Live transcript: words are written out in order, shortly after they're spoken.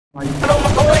Women.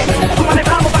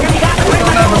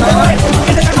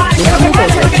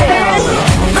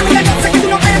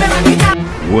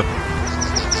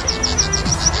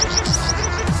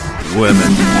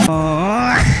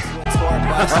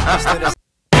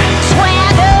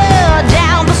 Swagger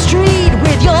down the street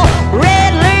with your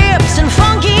red lips and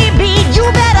funky beat. You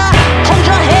better hold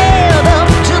your head up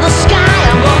to the sky.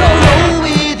 I'm gonna roll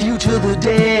with you till the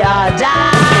day I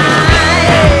die.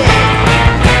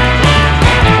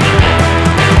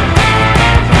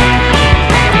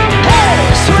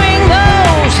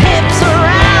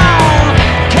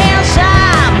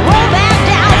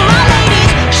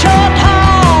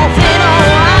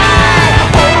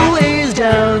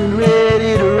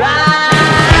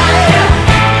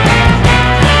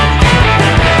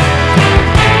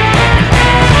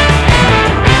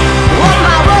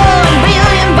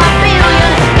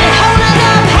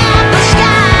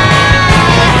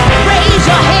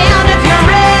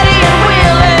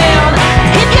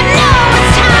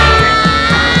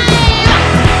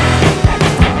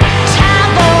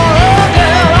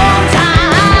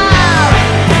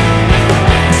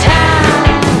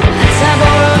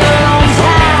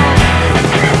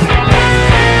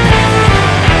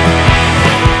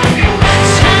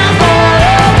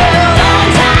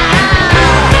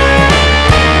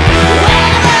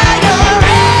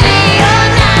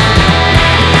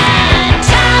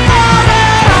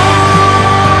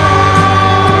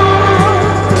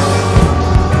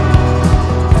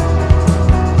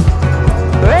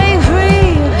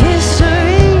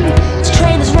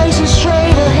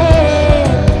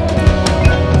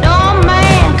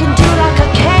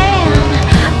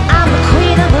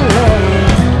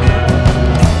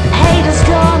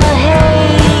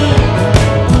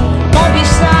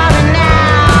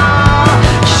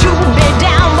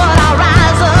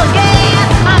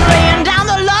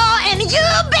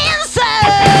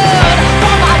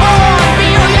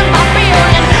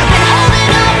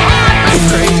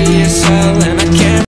 And I can't